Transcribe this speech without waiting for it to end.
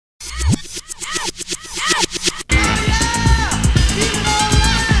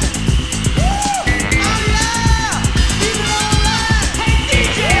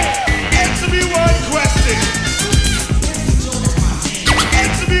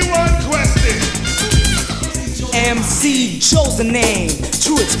MC Joe's the name.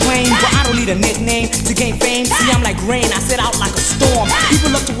 True, it's plain, but I don't need a nickname to gain fame. See, I'm like rain, I set out like a storm.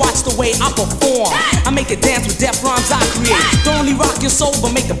 People love to watch the way I perform. I make it dance with death rhymes I create. Don't only rock your soul,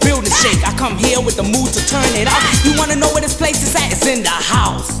 but make the building shake. I come here with the mood to turn it out. You wanna know where this place is at? It's in the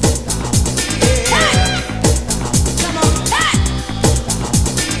house. Yeah. Come on.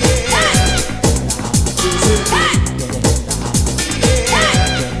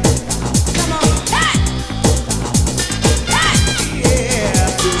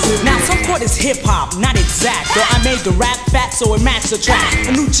 It's hip-hop, not exact. Though I made the rap fat so it matched the track.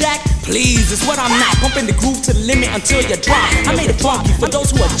 A new jack, please, is what I'm not. Pumping the groove to the limit until you drop. I made it funky for those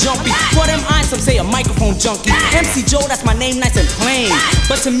who are jumpy. For them eyes, some say a microphone junkie. MC Joe, that's my name, nice and plain.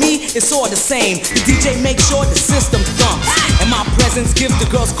 But to me, it's all the same. The DJ makes sure the system thumps, and my presence gives the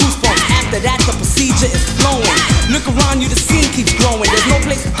girls goosebumps. After that, the procedure is flowing. Look around you, the scene keeps growing. There's no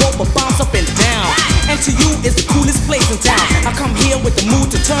place to go but bounce up and down. And to you, it's the coolest place in town. I come here with the mood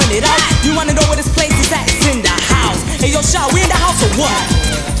to turn it out. You wanna know where this place is at? It's in the house. Hey yo, Shaw, we in the house or what?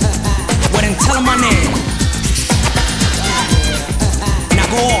 Well then tell him my name. Now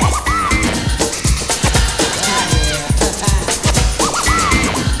go off.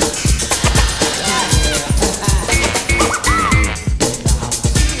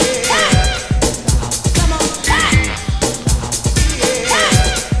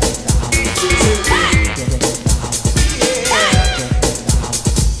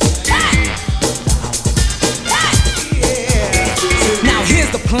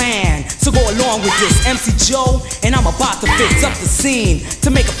 Plan, so go along with this. MC Joe, and I'm about to fix up the scene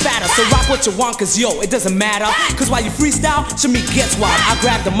to make it fatter. So rock what you want, cause yo, it doesn't matter. Cause while you freestyle, Shameek gets wild. I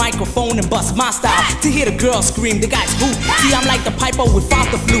grab the microphone and bust my style to hear the girls scream, the guys hoot. See, I'm like the piper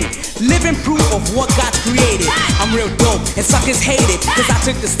without the flute, living proof of what God's created. I'm real dope, and suckers hate it, cause I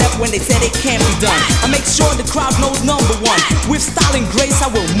took the step when they said it can't be done. I make sure the crowd knows number one. With style and grace,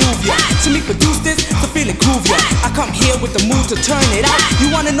 I will move ya. Shameek produced this to feel it groove ya. I come here with the mood to turn it out.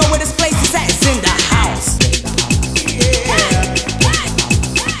 You wanna know where this place is at? It's in the house. Yeah.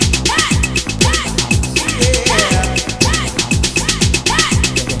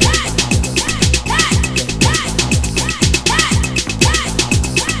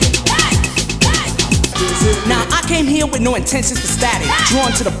 Now I came here with no intentions for static.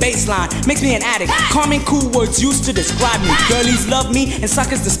 Drawn to the baseline, makes me an addict. Calming cool words used to describe me. Girlies love me and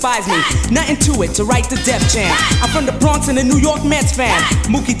suckers despise me. Nothing to it to write the Def Jam. I'm from the Bronx and a New York Mets fan.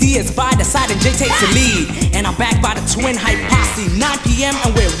 Mookie D is by the side and Jay takes the lead. And I'm backed by the twin hype posse. 9 p.m.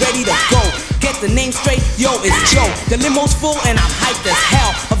 and we're ready to go. Get the name straight, yo, it's Joe. The limo's full and I'm hyped as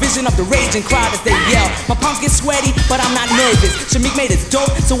hell. A vision of the raging crowd as they yell. My palms get sweaty, but I'm not nervous. Shameek made it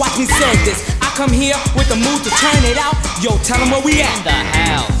dope, so watch me serve this. I come here with the mood to turn it out. Yo, tell them where we at. In the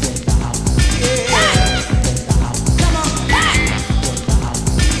house. Yeah. Come on.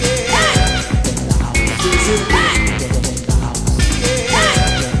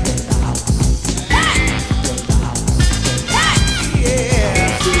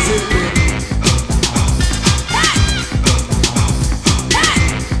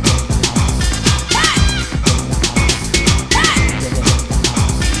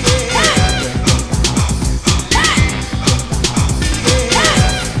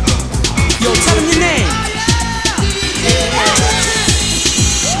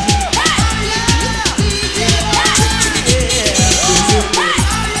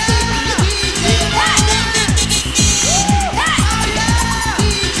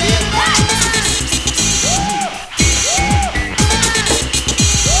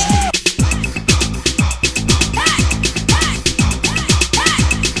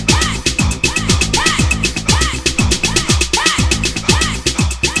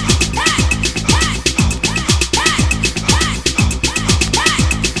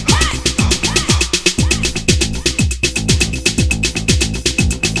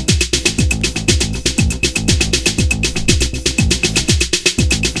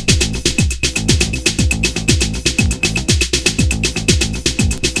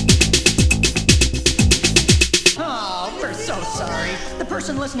 The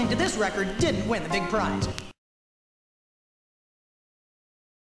person listening to this record didn't win the big prize.